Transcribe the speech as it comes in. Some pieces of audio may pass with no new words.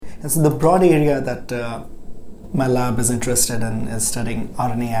And so the broad area that my lab is interested in is studying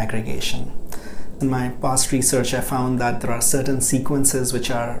RNA aggregation. In my past research, I found that there are certain sequences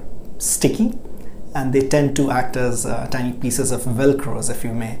which are sticky, and they tend to act as tiny pieces of velcros, if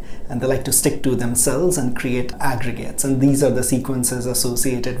you may, and they like to stick to themselves and create aggregates. And these are the sequences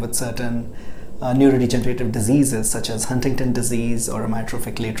associated with certain neurodegenerative diseases such as Huntington disease or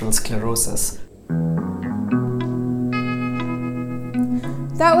amyotrophic lateral sclerosis.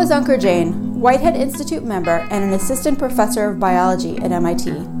 That was Ankur Jain, Whitehead Institute member and an assistant professor of biology at MIT.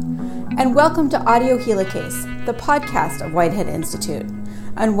 And welcome to AudioHelicase, the podcast of Whitehead Institute,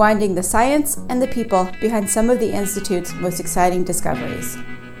 unwinding the science and the people behind some of the Institute's most exciting discoveries.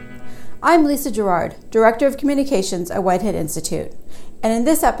 I'm Lisa Gerard, Director of Communications at Whitehead Institute, and in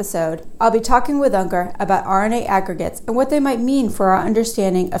this episode, I'll be talking with Ankur about RNA aggregates and what they might mean for our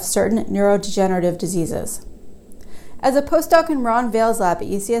understanding of certain neurodegenerative diseases. As a postdoc in Ron Vale's lab at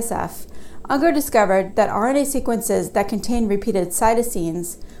UCSF, Ankur discovered that RNA sequences that contain repeated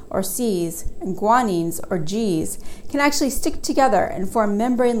cytosines, or Cs, and guanines, or Gs, can actually stick together and form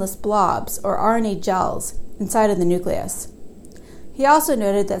membraneless blobs, or RNA gels, inside of the nucleus. He also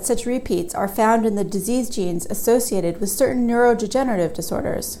noted that such repeats are found in the disease genes associated with certain neurodegenerative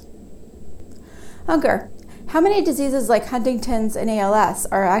disorders. Ankur, how many diseases like Huntington's and ALS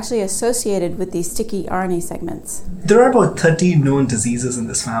are actually associated with these sticky RNA segments? There are about 30 known diseases in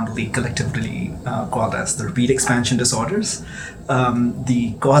this family, collectively called as the repeat expansion disorders.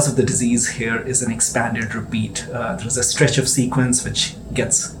 The cause of the disease here is an expanded repeat. There's a stretch of sequence which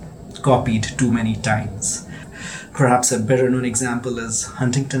gets copied too many times. Perhaps a better known example is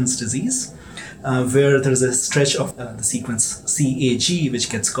Huntington's disease, where there's a stretch of the sequence CAG which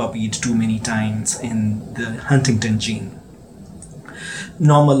gets copied too many times in the Huntington gene.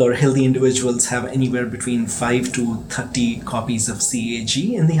 Normal or healthy individuals have anywhere between 5 to 30 copies of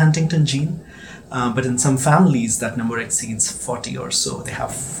CAG in the Huntington gene, but in some families that number exceeds 40 or so. They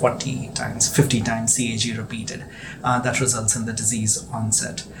have 40 times, 50 times CAG repeated. That results in the disease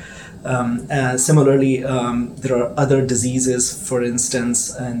onset. Similarly, there are other diseases, for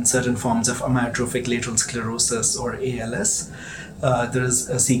instance, in certain forms of amyotrophic lateral sclerosis or ALS. There is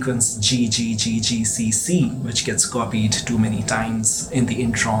a sequence GGGGCC which gets copied too many times in the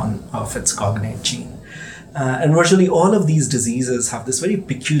intron of its cognate gene. And virtually all of these diseases have this very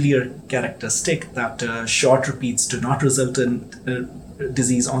peculiar characteristic that short repeats do not result in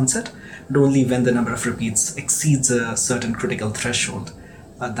disease onset, but only when the number of repeats exceeds a certain critical threshold.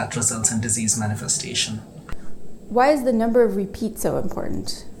 That results in disease manifestation. Why is the number of repeats so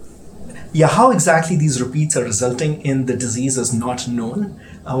important? Yeah, how exactly these repeats are resulting in the disease is not known.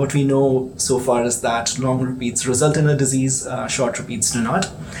 What we know so far is that long repeats result in a disease, short repeats do not.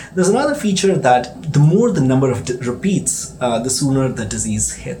 There's another feature that the more the number of repeats, the sooner the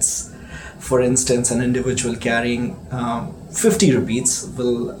disease hits. For instance, an individual carrying 50 repeats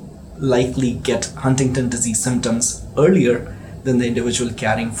will likely get Huntington disease symptoms earlier than the individual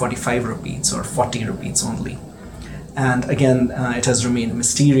carrying 45 repeats or 40 repeats only. And again, it has remained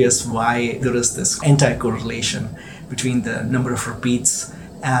mysterious why there is this anti-correlation between the number of repeats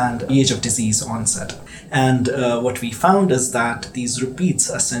and age of disease onset. And what we found is that these repeats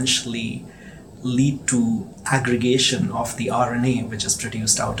essentially lead to aggregation of the RNA which is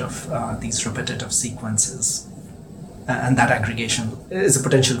produced out of these repetitive sequences. And that aggregation is a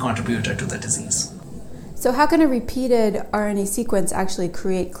potential contributor to the disease. So how can a repeated RNA sequence actually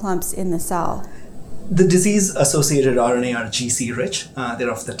create clumps in the cell? The disease-associated RNA are GC-rich. They're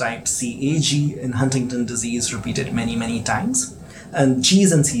of the type CAG in Huntington disease, repeated many, many times. And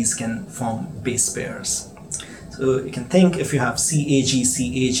Gs and Cs can form base pairs. So you can think if you have CAG,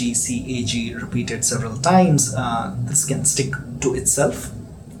 CAG, CAG repeated several times, this can stick to itself.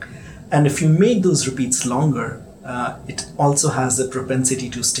 And if you make those repeats longer, it also has a propensity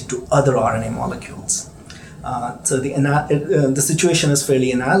to stick to other RNA molecules. So the situation is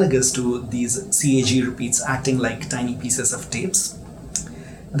fairly analogous to these CAG repeats acting like tiny pieces of tapes.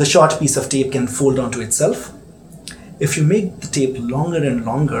 The short piece of tape can fold onto itself. If you make the tape longer and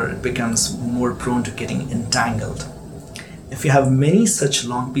longer, it becomes more prone to getting entangled. If you have many such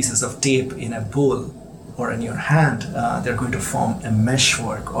long pieces of tape in a bowl or in your hand, they're going to form a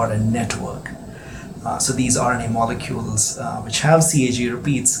meshwork or a network. So these RNA molecules which have CAG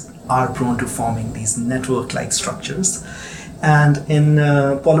repeats are prone to forming these network-like structures. And in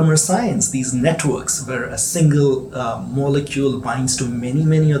polymer science, these networks where a single molecule binds to many,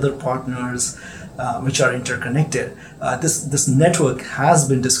 many other partners which are interconnected, this network has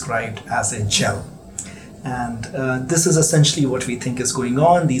been described as a gel. And this is essentially what we think is going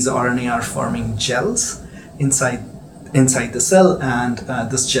on. These RNA are forming gels inside inside the cell, and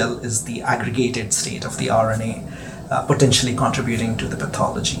this gel is the aggregated state of the RNA, potentially contributing to the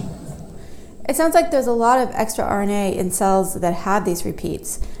pathology. It sounds like there's a lot of extra RNA in cells that have these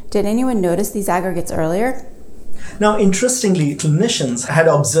repeats. Did anyone notice these aggregates earlier? Now, interestingly, clinicians had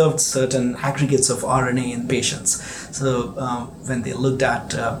observed certain aggregates of RNA in patients. So when they looked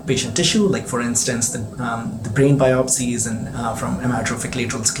at patient tissue, like for instance, the brain biopsies from amyotrophic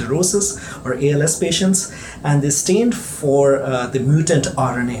lateral sclerosis or ALS patients, and they stained for the mutant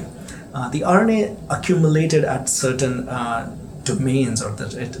RNA. The RNA accumulated at certain domains, or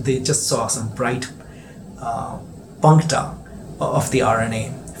they just saw some bright puncta of the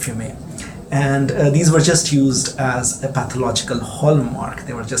RNA, if you may. And these were just used as a pathological hallmark.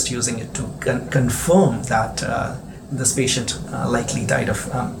 They were just using it to confirm that this patient likely died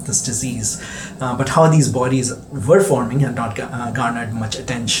of this disease. But how these bodies were forming had not garnered much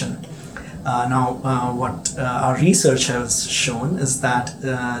attention. Now, what our research has shown is that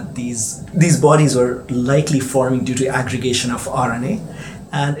these bodies were likely forming due to aggregation of RNA,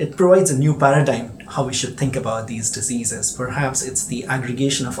 and it provides a new paradigm how we should think about these diseases. Perhaps it's the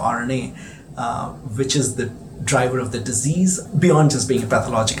aggregation of RNA which is the driver of the disease beyond just being a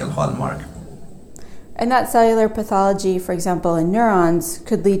pathological hallmark. And that cellular pathology, for example, in neurons,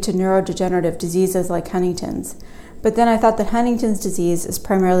 could lead to neurodegenerative diseases like Huntington's. But then I thought that Huntington's disease is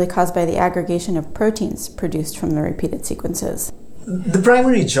primarily caused by the aggregation of proteins produced from the repeated sequences. The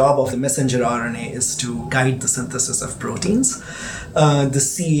primary job of the messenger RNA is to guide the synthesis of proteins. The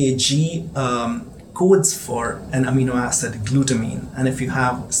CAG codes for an amino acid glutamine, and if you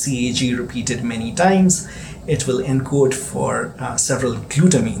have CAG repeated many times, it will encode for several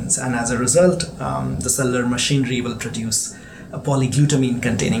glutamines, and as a result, the cellular machinery will produce a polyglutamine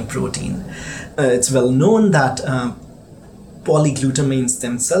containing protein. It's well known that polyglutamines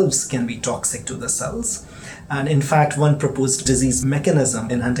themselves can be toxic to the cells, and in fact, one proposed disease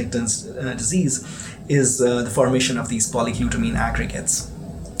mechanism in Huntington's disease is the formation of these polyglutamine aggregates.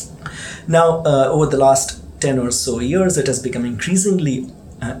 Now, over the last 10 or so years, it has become increasingly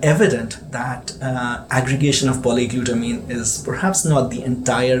evident that aggregation of polyglutamine is perhaps not the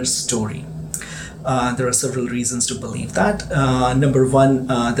entire story. There are several reasons to believe that. Number one,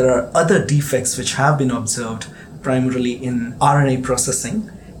 there are other defects which have been observed primarily in RNA processing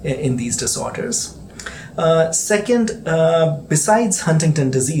in these disorders. Second, besides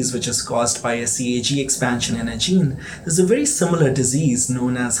Huntington disease, which is caused by a CAG expansion in a gene, there's a very similar disease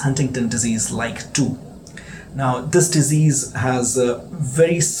known as Huntington disease like 2. Now, this disease has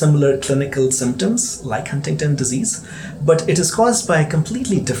very similar clinical symptoms like Huntington disease, but it is caused by a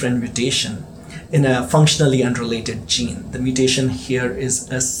completely different mutation in a functionally unrelated gene. The mutation here is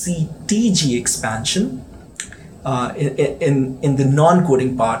a CTG expansion in the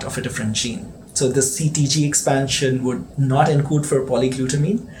non-coding part of a different gene. So this CTG expansion would not encode for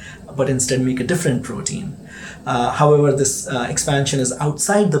polyglutamine, but instead make a different protein. However, this expansion is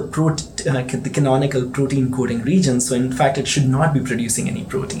outside the canonical protein coding region, so in fact it should not be producing any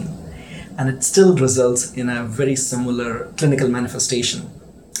protein. And it still results in a very similar clinical manifestation.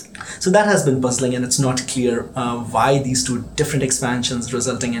 So that has been puzzling, and it's not clear why these two different expansions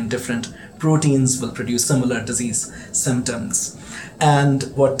resulting in different proteins will produce similar disease symptoms. And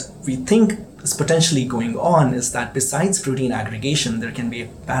what we think is potentially going on is that besides protein aggregation, there can be a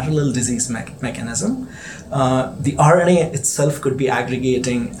parallel disease mechanism. The RNA itself could be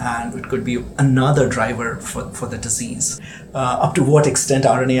aggregating, and it could be another driver for the disease. Up to what extent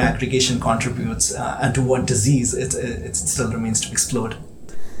RNA aggregation contributes and to what disease, it still remains to explode.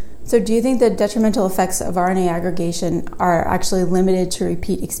 So do you think the detrimental effects of RNA aggregation are actually limited to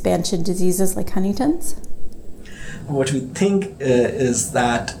repeat expansion diseases like Huntington's? What we think is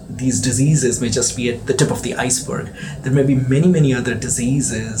that these diseases may just be at the tip of the iceberg. There may be many, many other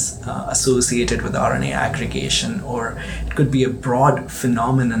diseases associated with RNA aggregation, or it could be a broad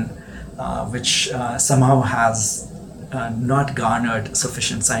phenomenon which somehow has not garnered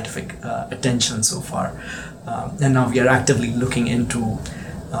sufficient scientific attention so far. And now we are actively looking into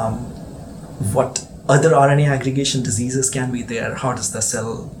what other RNA aggregation diseases can be there. How does the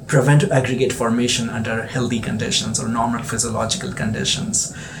cell prevent aggregate formation under healthy conditions or normal physiological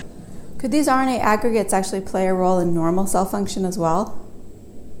conditions? Could these RNA aggregates actually play a role in normal cell function as well?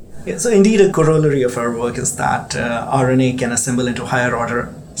 Yeah, so indeed a corollary of our work is that RNA can assemble into higher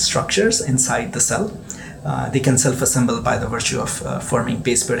order structures inside the cell. They can self-assemble by the virtue of forming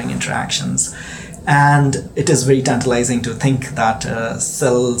base-pairing interactions. And it is very tantalizing to think that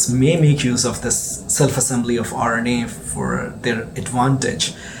cells may make use of this self-assembly of RNA for their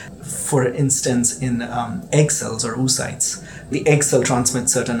advantage. For instance, in egg cells or oocytes, the egg cell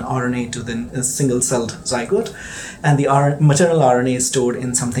transmits certain RNA to the single-celled zygote, and the maternal RNA is stored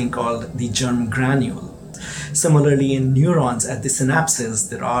in something called the germ granule. Similarly, in neurons at the synapses,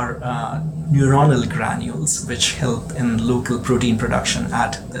 there are neuronal granules which help in local protein production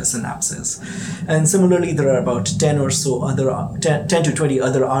at the synapses. And similarly, there are about 10 to 20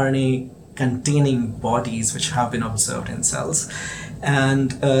 other RNA containing bodies which have been observed in cells.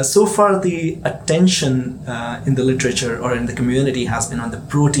 And so far, the attention in the literature or in the community has been on the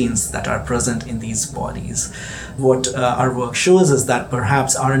proteins that are present in these bodies. What our work shows is that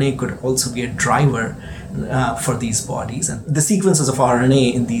perhaps RNA could also be a driver for these bodies, and the sequences of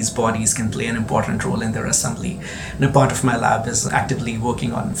RNA in these bodies can play an important role in their assembly. And a part of my lab is actively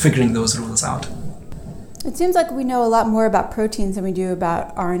working on figuring those rules out. It seems like we know a lot more about proteins than we do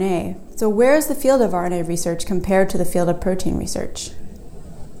about RNA. So where is the field of RNA research compared to the field of protein research?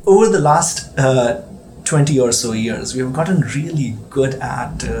 Over the last 20 or so years, we've gotten really good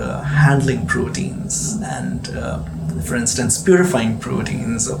at handling proteins and, for instance, purifying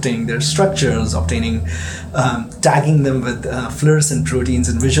proteins, obtaining their structures, tagging them with fluorescent proteins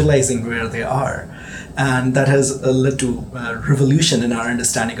and visualizing where they are. And that has led to a revolution in our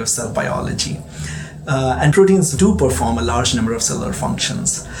understanding of cell biology. And proteins do perform a large number of cellular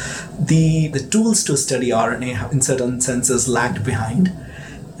functions. The tools to study RNA have, in certain senses, lagged behind.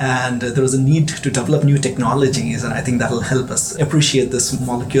 And there was a need to develop new technologies, and I think that will help us appreciate this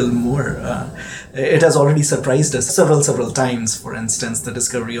molecule more. It has already surprised us several times. For instance, the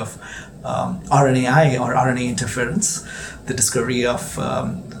discovery of RNAi or RNA interference, the discovery of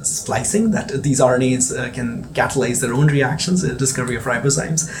splicing, that these RNAs can catalyze their own reactions, the discovery of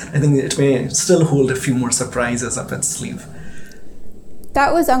ribozymes. I think it may still hold a few more surprises up its sleeve.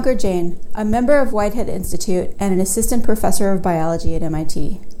 That was Ankur Jain, a member of Whitehead Institute and an assistant professor of biology at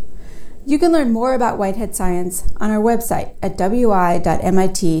MIT. You can learn more about Whitehead science on our website at wi.mit.edu.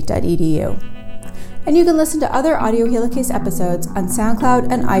 And you can listen to other AudioHelicase episodes on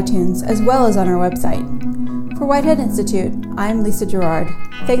SoundCloud and iTunes, as well as on our website. For Whitehead Institute, I'm Lisa Gerard.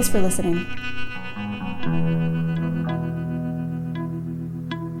 Thanks for listening.